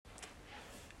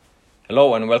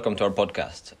Hello and welcome to our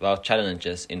podcast about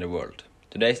challenges in the world.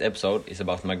 Today's episode is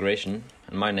about migration,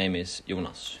 and my name is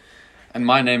Jonas. And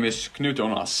my name is Knut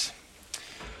Jonas.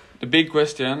 The big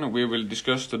question we will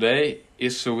discuss today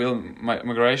is will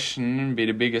migration be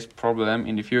the biggest problem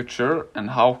in the future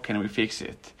and how can we fix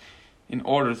it? In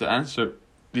order to answer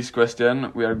this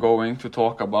question, we are going to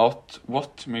talk about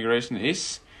what migration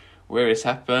is, where it's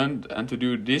happened, and to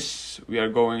do this we are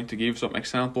going to give some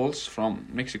examples from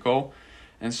Mexico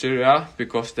and Syria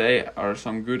because they are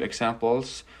some good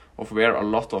examples of where a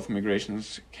lot of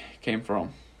migrations came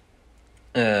from.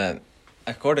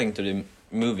 According to the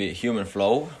movie Human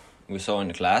Flow we saw in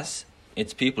the class,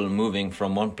 it's people moving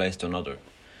from one place to another.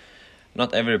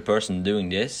 Not every person doing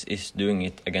this is doing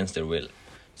it against their will.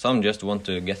 Some just want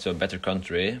to get to a better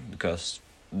country because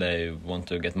they want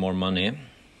to get more money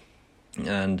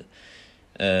and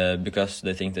because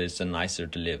they think that it's nicer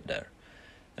to live there.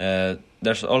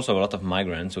 There's also a lot of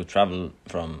migrants who travel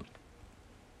from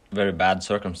very bad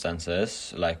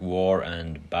circumstances like war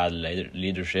and bad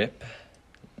leadership.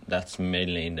 That's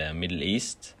mainly in the Middle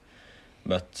East,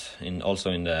 but also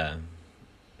in the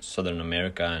Southern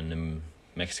America and in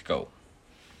Mexico.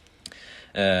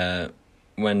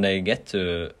 When they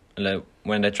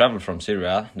travel from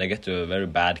Syria, they get to very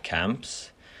bad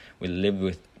camps. We live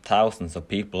with thousands of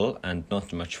people and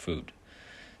not much food.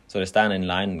 So they stand in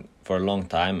line for a long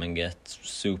time and get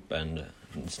soup, and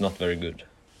it's not very good.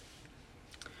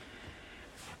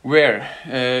 Where?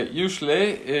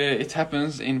 Usually it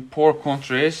happens in poor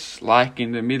countries like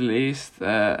in the Middle East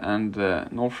and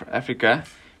North Africa,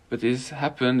 but it's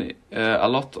happened a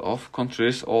lot of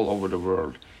countries all over the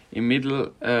world. In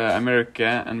Middle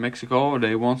America and Mexico,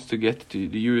 they want to get to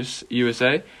the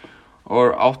USA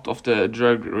or out of the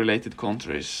drug-related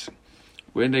countries.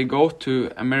 When they go to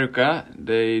America,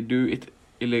 they do it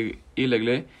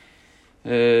illegally.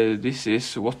 This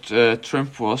is what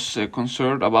Trump was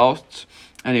concerned about,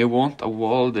 and he wants a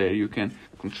wall there you can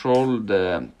control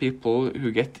the people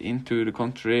who get into the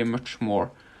country much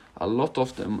more. A lot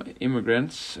of the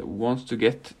immigrants want to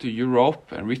get to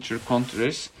Europe and richer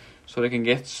countries so they can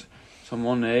get some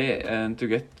money and to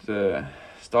get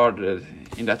started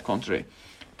in that country.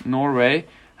 Norway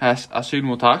has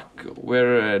asylmottak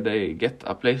where they get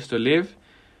a place to live,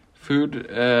 food,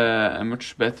 and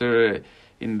much better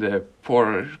in the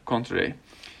poor country.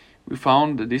 We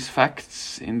found these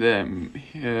facts in the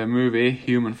movie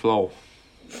Human Flow.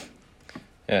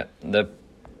 Yeah, there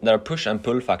are push and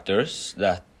pull factors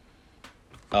that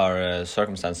are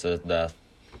circumstances that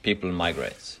people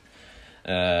migrate.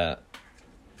 A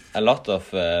lot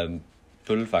of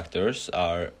pull factors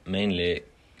are mainly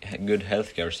good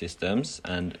healthcare systems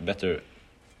and better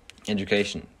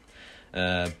education.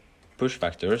 Push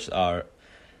factors are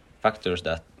factors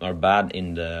that are bad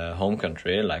in the home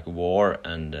country, like war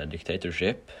and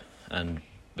dictatorship, and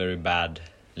very bad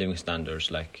living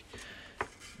standards like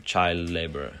child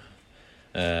labor.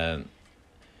 Do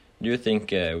you think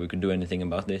we could do anything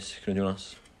about this, Knut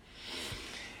Jonas?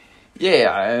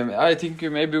 Yeah, I think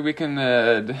maybe we can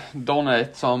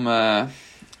donate some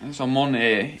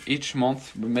money each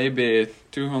month, maybe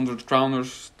 200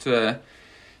 kroners to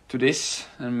this,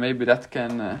 and maybe that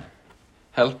can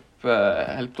help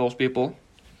those people.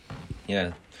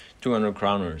 Yeah, 200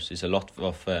 kroners is a lot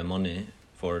of money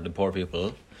for the poor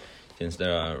people, since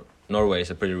Norway is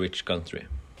a pretty rich country.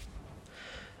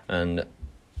 And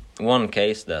one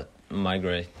case that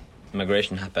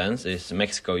migration happens is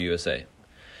Mexico-USA.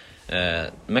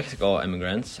 Mexico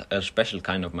immigrants are a special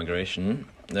kind of migration.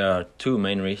 There are two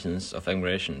main reasons of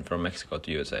immigration from Mexico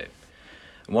to USA.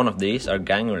 One of these are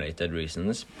gang-related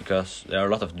reasons, because there are a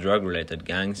lot of drug-related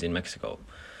gangs in Mexico.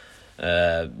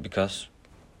 Because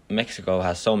Mexico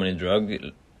has so many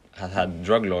has had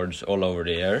drug lords all over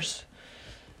the years,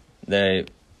 they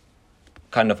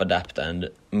kind of adapt and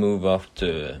move off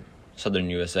to southern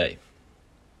USA.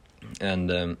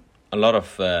 And a lot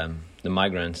of the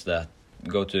migrants that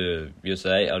go to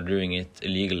USA are doing it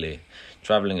illegally,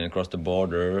 traveling across the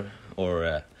border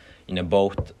or in a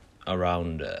boat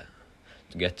around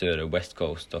to get to the west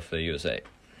coast of the USA.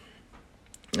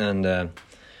 And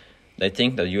they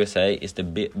think that USA is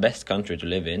the best country to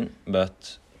live in,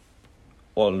 but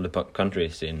all the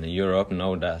countries in Europe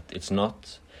know that it's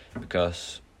not,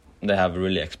 because they have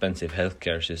really expensive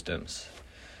healthcare systems.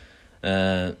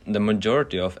 The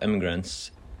majority of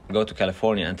immigrants go to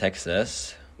California and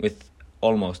Texas, with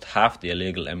almost half the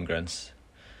illegal immigrants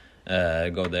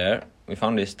go there. We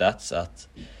found these stats at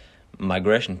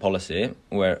Migration Policy,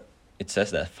 where it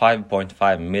says that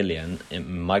 5.5 million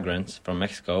migrants from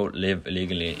Mexico live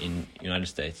illegally in the United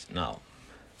States now.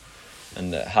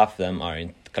 And half of them are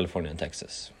in California and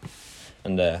Texas.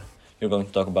 And You're going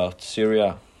to talk about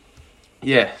Syria.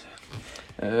 Yeah.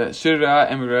 Syria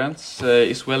immigrants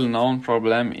is well-known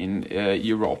problem in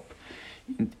Europe.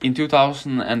 In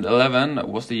 2011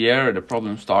 was the year the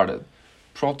problem started.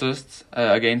 Protests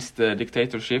against the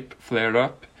dictatorship flared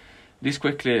up. This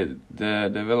quickly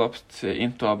developed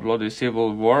into a bloody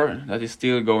civil war that is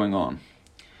still going on.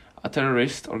 A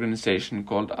terrorist organization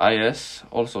called IS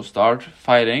also started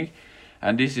fighting,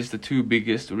 and this is the two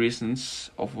biggest reasons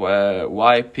of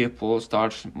why people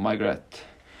start migrate.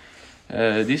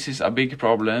 This is a big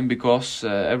problem because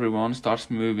everyone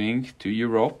starts moving to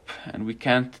Europe and we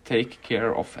can't take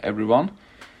care of everyone.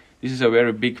 This is a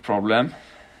very big problem.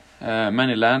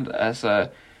 Many land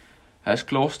has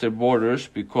closed their borders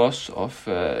because of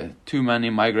too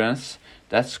many migrants.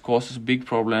 That causes big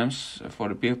problems for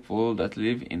the people that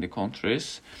live in the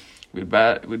countries with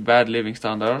bad living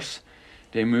standards.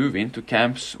 They move into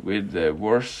camps with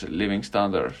worse living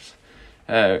standards.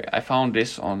 I found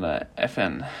this on the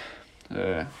FN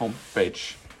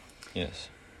homepage. Yes.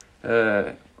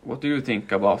 What do you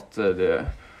think about the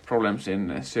problems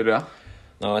in Syria?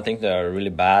 No, I think they are really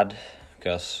bad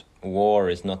because war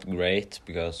is not great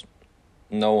because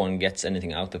no one gets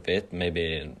anything out of it.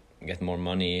 Maybe get more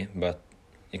money, but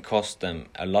it costs them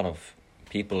a lot of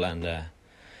people and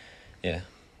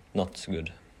not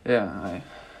good. Yeah, I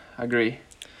agree.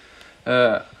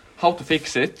 How to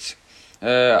fix it?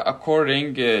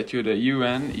 According to the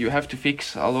UN, you have to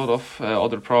fix a lot of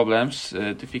other problems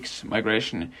to fix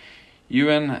migration.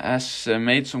 UN has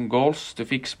made some goals to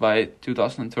fix by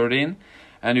 2013,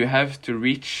 and you have to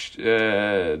reach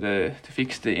to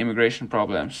fix the immigration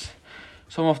problems.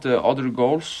 Some of the other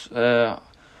goals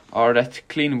are that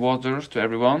clean water to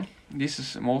everyone. This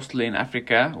is mostly in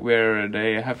Africa, where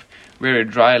they have very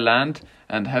dry land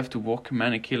and have to walk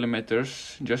many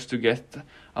kilometers just to get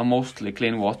a mostly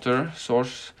clean water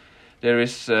source. There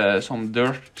is some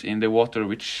dirt in the water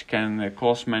which can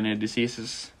cause many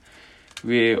diseases.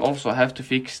 We also have to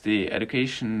fix the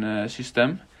education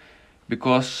system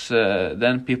because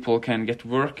then people can get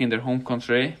work in their home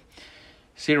country.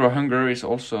 Zero hunger is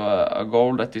also a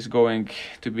goal that is going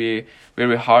to be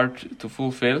very hard to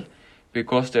fulfill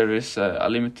because there is a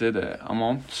limited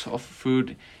amount of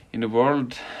food in the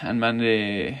world and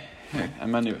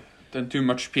too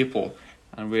much people,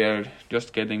 and we are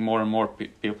just getting more and more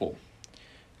people.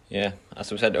 Yeah,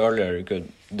 as we said earlier, you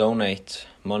could donate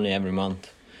money every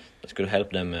month. This could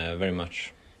help them very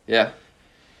much. Yeah.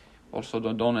 Also,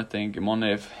 donating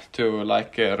money to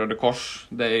like Røde Kors,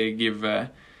 they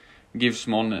gives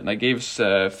money, they gives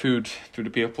food to the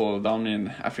people down in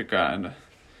Africa and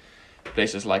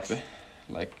places like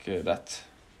that.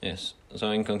 Yes.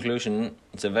 So in conclusion,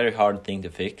 it's a very hard thing to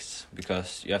fix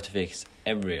because you have to fix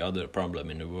every other problem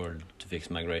in the world to fix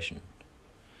migration.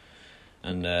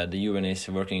 And the UN is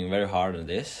working very hard on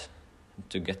this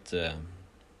to get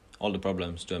all the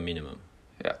problems to a minimum.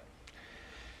 Yeah.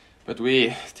 But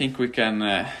we think we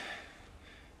can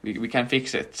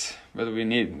fix it. But we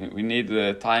need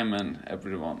the time and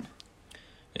everyone.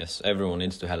 Yes, everyone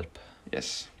needs to help.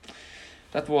 Yes.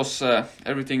 That was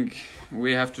everything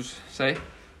we have to say.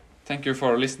 Thank you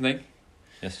for listening.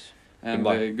 Yes. And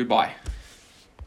Goodbye. goodbye.